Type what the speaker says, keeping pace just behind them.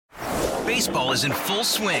Baseball is in full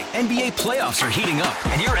swing. NBA playoffs are heating up,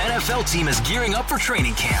 and your NFL team is gearing up for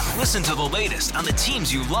training camp. Listen to the latest on the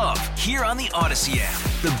teams you love here on the Odyssey app.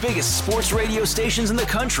 The biggest sports radio stations in the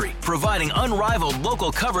country, providing unrivaled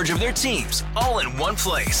local coverage of their teams, all in one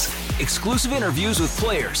place. Exclusive interviews with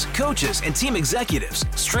players, coaches, and team executives,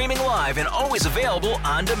 streaming live and always available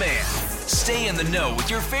on demand. Stay in the know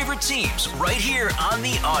with your favorite teams right here on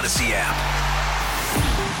the Odyssey app.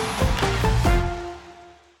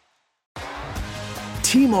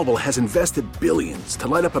 T-Mobile has invested billions to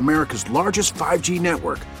light up America's largest 5G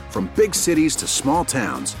network, from big cities to small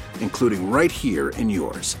towns, including right here in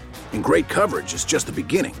yours. And great coverage is just the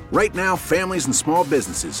beginning. Right now, families and small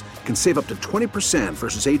businesses can save up to 20%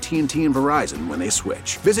 versus AT&T and Verizon when they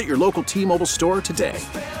switch. Visit your local T-Mobile store today.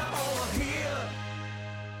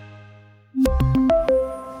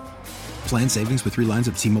 Plan savings with 3 lines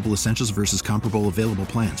of T-Mobile Essentials versus comparable available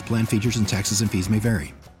plans. Plan features and taxes and fees may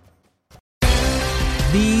vary.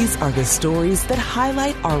 These are the stories that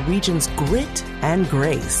highlight our region's grit and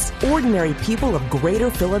grace. Ordinary people of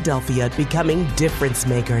Greater Philadelphia becoming difference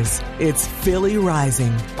makers. It's Philly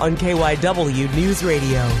Rising on KYW News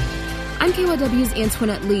Radio. I'm KYW's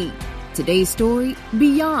Antoinette Lee. Today's story,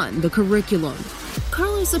 Beyond the Curriculum.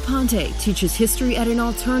 Carlos Aponte teaches history at an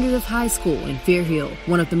alternative high school in Fairhill,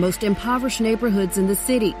 one of the most impoverished neighborhoods in the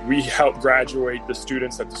city. We help graduate the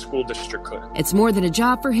students that the school district couldn't. It's more than a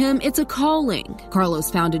job for him, it's a calling.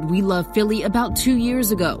 Carlos founded We Love Philly about 2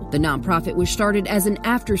 years ago. The nonprofit, which started as an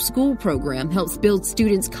after-school program, helps build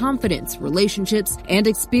students' confidence, relationships, and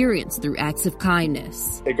experience through acts of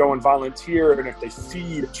kindness. They go and volunteer, and if they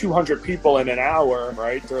feed 200 people in an hour,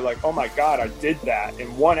 right, they're like, oh my God, I did that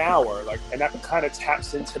in 1 hour. And that kind of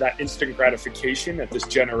taps into that instant gratification that this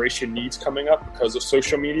generation needs coming up because of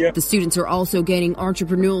social media. The students are also gaining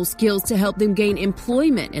entrepreneurial skills to help them gain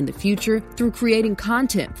employment in the future through creating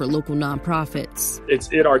content for local nonprofits. It's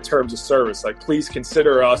in our terms of service. Please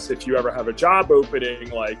consider us if you ever have a job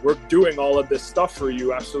opening. We're doing all of this stuff for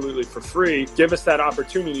you absolutely for free. Give us that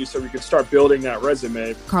opportunity so we can start building that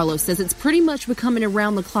resume. Carlos says it's pretty much becoming a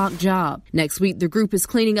round-the-clock job. Next week, the group is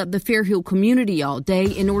cleaning up the Fairhill community all day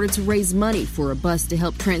in order to raise money for a bus to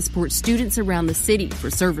help transport students around the city for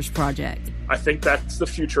Service Project. I think that's the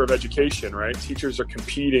future of education, right? Teachers are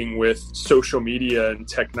competing with social media and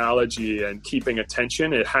technology and keeping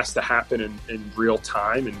attention. It has to happen in real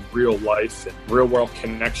time, in real life, and real world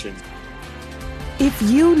connections. If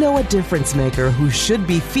you know a difference maker who should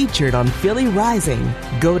be featured on Philly Rising,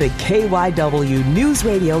 go to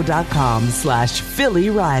KYWNewsRadio.com/Philly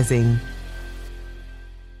Rising.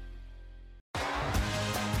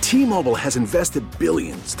 T-Mobile has invested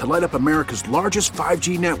billions to light up America's largest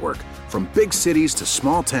 5G network, from big cities to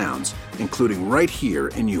small towns, including right here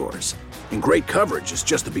in yours. And great coverage is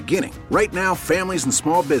just the beginning. Right now, families and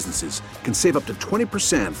small businesses can save up to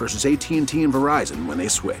 20% versus AT&T and Verizon when they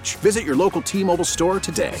switch. Visit your local T-Mobile store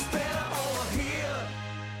today.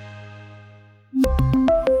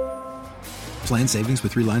 Plan savings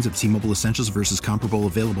with 3 lines of T-Mobile Essentials versus comparable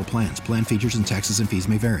available plans. Plan features and taxes and fees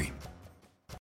may vary.